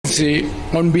Excellency,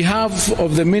 on behalf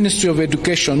of the Ministry of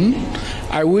Education,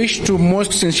 I wish to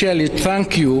most sincerely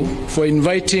thank you for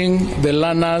inviting the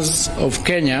learners of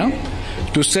Kenya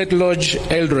to St. Lodge,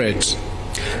 Eldoret.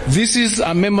 This is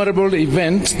a memorable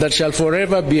event that shall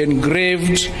forever be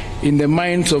engraved in the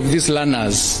minds of these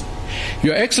learners.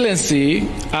 Your Excellency,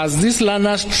 as these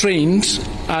learners trained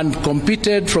and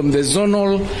competed from the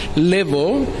zonal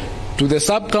level to the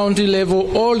sub-county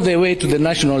level all the way to the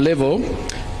national level,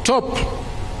 top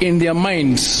in their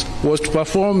minds was to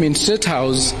perform in State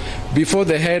House before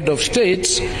the head of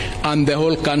state and the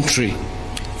whole country.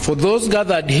 For those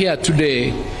gathered here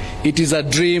today, it is a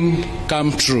dream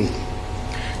come true.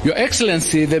 Your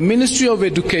Excellency, the Ministry of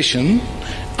Education,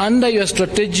 under your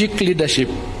strategic leadership,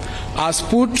 has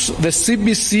put the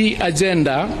CBC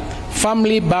agenda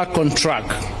firmly back on track.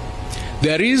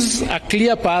 There is a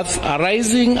clear path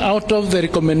arising out of the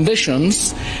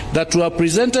recommendations that were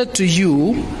presented to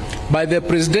you by the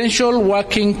Presidential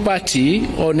Working Party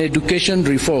on Education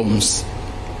Reforms.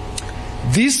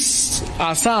 These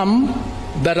are some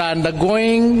that are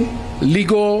undergoing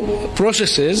legal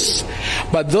processes,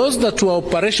 but those that were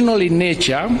operational in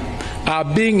nature are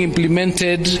being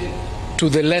implemented to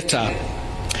the letter.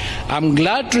 I'm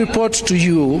glad to report to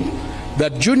you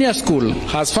that junior school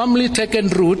has firmly taken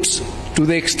root to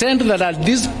the extent that at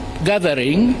this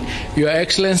gathering, Your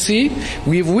Excellency,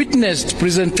 we've witnessed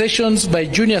presentations by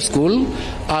junior school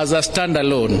as a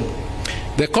standalone.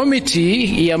 The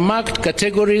committee earmarked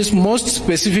categories most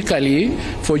specifically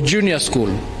for junior school.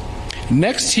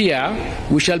 Next year,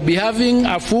 we shall be having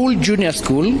a full junior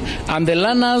school, and the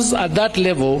learners at that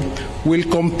level will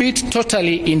compete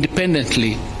totally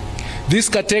independently. This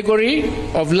category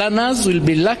of learners will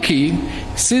be lucky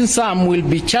since some will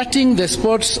be charting the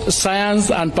sports science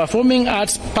and performing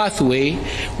arts pathway,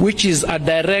 which is a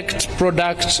direct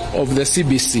product of the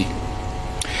CBC.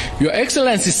 Your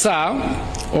Excellency, sir,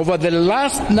 over the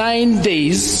last 9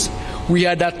 days, we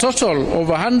had a total of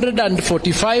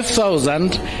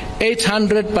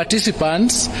 145,800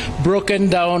 participants, broken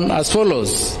down as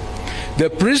follows. The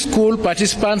preschool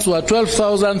participants were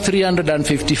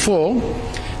 12,354.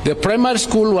 The primary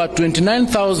school were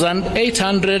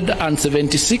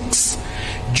 29,876.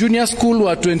 Junior school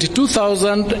were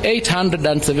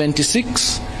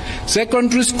 22,876.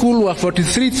 Secondary school were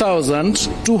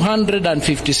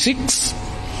 43,256.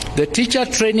 The teacher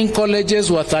training colleges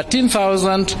were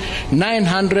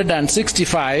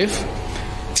 13,965.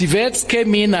 TVETs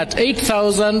came in at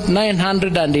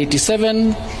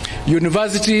 8,987.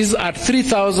 Universities at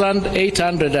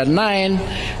 3,809,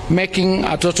 making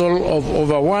a total of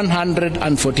over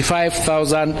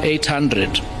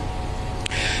 145,800.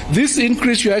 This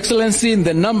increase, Your Excellency, in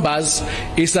the numbers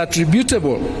is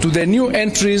attributable to the new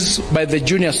entries by the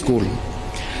junior school.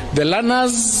 The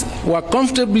learners were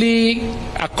comfortably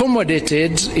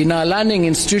accommodated in our learning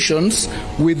institutions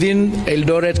within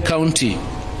Eldoret County.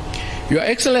 Your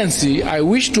Excellency, I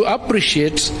wish to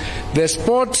appreciate the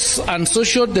Sports and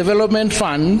Social Development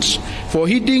Fund for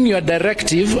heeding your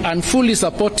directive and fully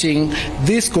supporting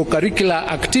this co-curricular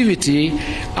activity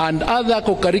and other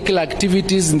co-curricular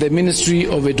activities in the Ministry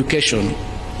of Education.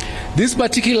 This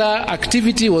particular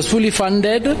activity was fully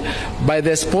funded by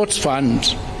the Sports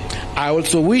Fund. I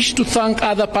also wish to thank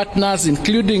other partners,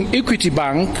 including Equity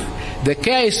Bank, the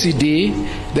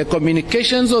KICD, the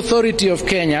Communications Authority of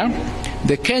Kenya,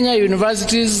 the Kenya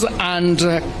Universities and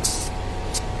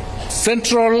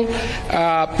Central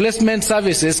Placement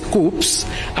Services, COOPS,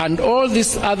 and all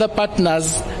these other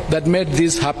partners that made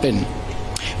this happen.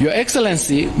 Your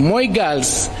Excellency, Moi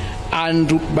Girls and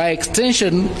by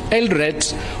extension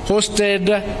Eldoret hosted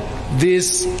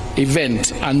this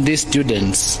event and these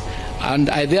students.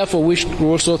 And I therefore wish to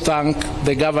also thank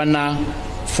the Governor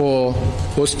for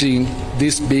hosting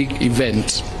this big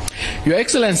event. Your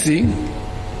Excellency,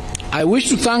 I wish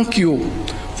to thank you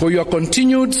for your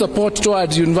continued support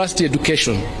towards university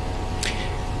education,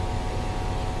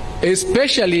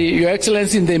 especially, Your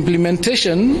Excellency, in the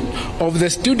implementation of the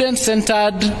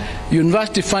student-centered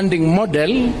university funding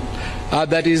model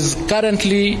that is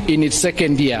currently in its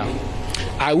second year.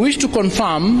 I wish to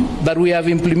confirm that we have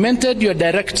implemented your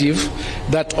directive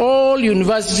that all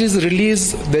universities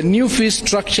release the new fee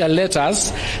structure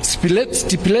letters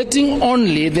stipulating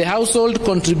only the household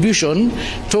contribution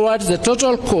towards the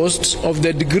total cost of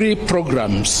the degree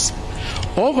programs.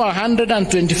 Over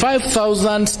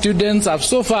 125,000 students have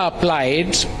so far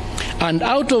applied, and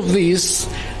out of these,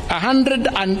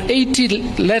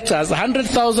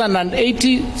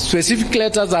 100,080 specific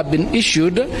letters have been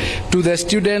issued to the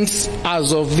students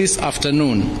as of this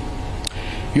afternoon.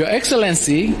 Your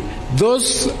Excellency,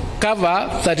 those cover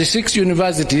 36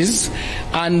 universities,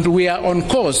 and we are on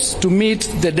course to meet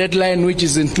the deadline, which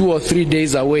is in 2 or 3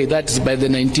 days away. That is by the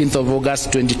 19th of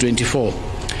August 2024.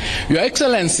 Your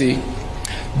Excellency,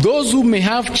 those who may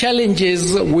have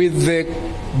challenges with the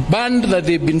band that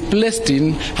they've been placed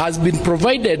in has been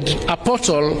provided a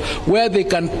portal where they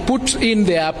can put in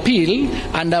their appeal,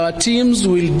 and our teams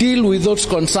will deal with those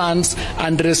concerns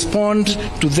and respond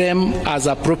to them as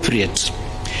appropriate.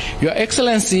 Your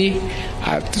Excellency,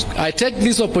 I take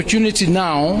this opportunity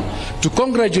now to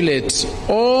congratulate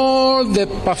all the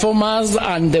performers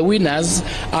and the winners,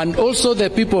 and also the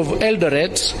people of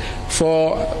Eldoret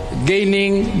for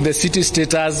gaining the city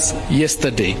status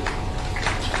yesterday.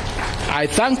 I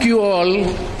thank you all,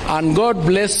 and God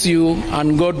bless you,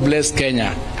 and God bless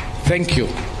Kenya. Thank you.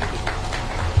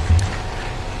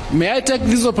 May I take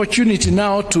this opportunity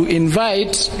now to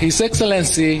invite His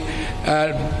Excellency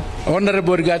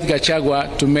Honorable Rigathi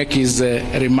Gachagua to make his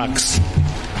remarks.